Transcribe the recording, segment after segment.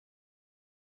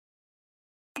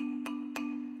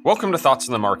Welcome to Thoughts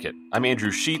on the Market. I'm Andrew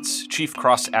Sheets, Chief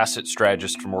Cross-Asset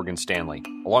Strategist for Morgan Stanley.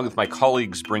 Along with my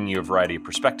colleagues bringing you a variety of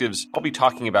perspectives, I'll be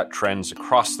talking about trends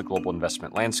across the global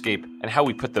investment landscape and how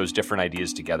we put those different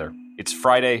ideas together. It's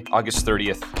Friday, August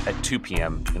 30th at 2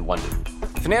 p.m. in London.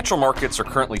 Financial markets are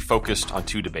currently focused on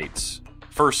two debates.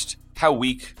 First, how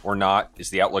weak or not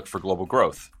is the outlook for global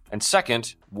growth? And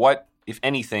second, what, if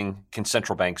anything, can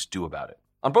central banks do about it?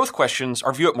 On both questions,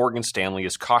 our view at Morgan Stanley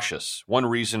is cautious. One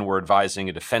reason we're advising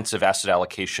a defensive asset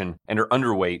allocation and are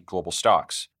underweight global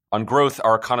stocks. On growth,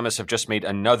 our economists have just made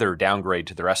another downgrade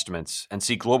to their estimates and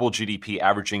see global GDP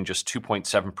averaging just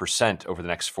 2.7% over the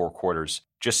next 4 quarters,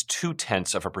 just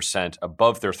 0.2%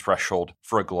 above their threshold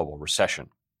for a global recession.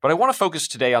 But I want to focus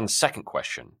today on the second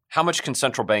question. How much can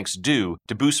central banks do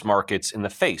to boost markets in the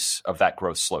face of that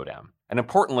growth slowdown? And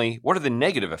importantly, what are the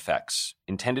negative effects,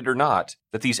 intended or not,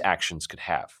 that these actions could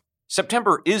have?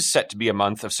 September is set to be a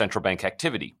month of central bank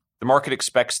activity. The market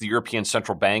expects the European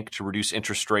Central Bank to reduce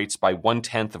interest rates by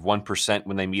 0.1%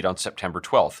 when they meet on September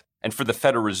 12th, and for the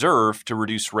Federal Reserve to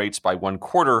reduce rates by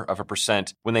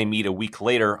 0.25% when they meet a week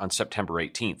later on September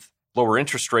 18th. Lower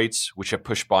interest rates, which have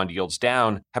pushed bond yields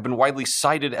down, have been widely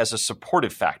cited as a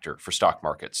supportive factor for stock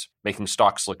markets, making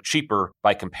stocks look cheaper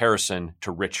by comparison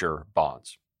to richer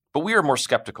bonds. But we are more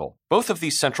skeptical. Both of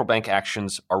these central bank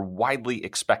actions are widely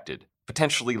expected,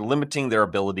 potentially limiting their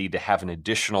ability to have an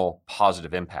additional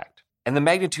positive impact. And the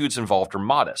magnitudes involved are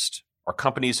modest. Are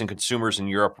companies and consumers in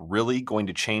Europe really going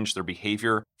to change their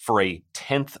behavior for a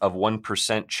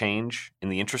 0.1% change in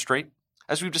the interest rate?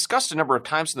 As we've discussed a number of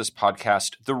times in this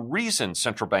podcast, the reason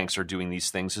central banks are doing these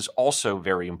things is also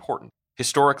very important.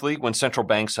 Historically, when central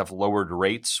banks have lowered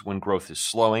rates when growth is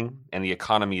slowing and the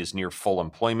economy is near full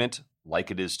employment,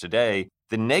 like it is today,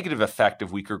 the negative effect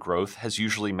of weaker growth has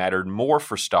usually mattered more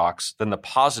for stocks than the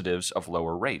positives of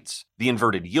lower rates. The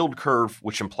inverted yield curve,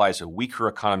 which implies a weaker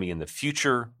economy in the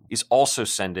future, is also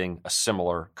sending a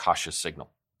similar cautious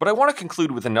signal. But I want to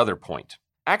conclude with another point.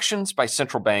 Actions by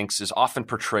central banks is often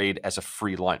portrayed as a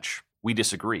free lunch. We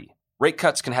disagree. Rate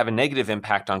cuts can have a negative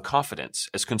impact on confidence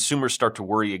as consumers start to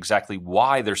worry exactly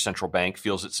why their central bank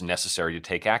feels it's necessary to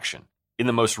take action. In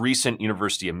the most recent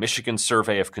University of Michigan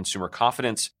survey of consumer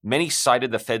confidence, many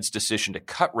cited the Fed's decision to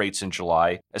cut rates in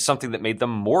July as something that made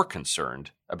them more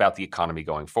concerned about the economy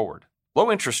going forward.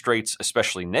 Low interest rates,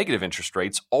 especially negative interest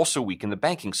rates, also weaken the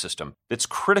banking system that's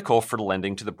critical for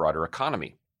lending to the broader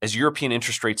economy. As European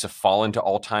interest rates have fallen to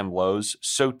all-time lows,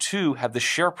 so too have the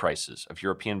share prices of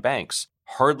European banks,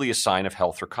 hardly a sign of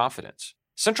health or confidence.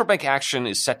 Central bank action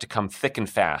is set to come thick and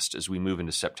fast as we move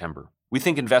into September. We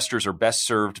think investors are best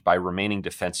served by remaining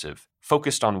defensive,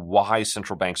 focused on why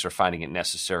central banks are finding it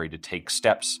necessary to take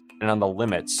steps and on the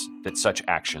limits that such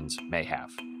actions may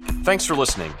have. Thanks for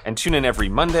listening, and tune in every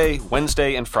Monday,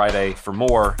 Wednesday, and Friday for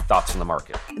more Thoughts on the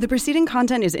Market. The preceding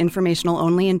content is informational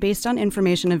only and based on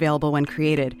information available when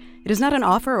created. It is not an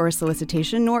offer or a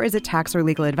solicitation, nor is it tax or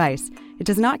legal advice. It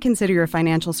does not consider your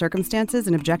financial circumstances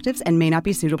and objectives and may not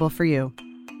be suitable for you.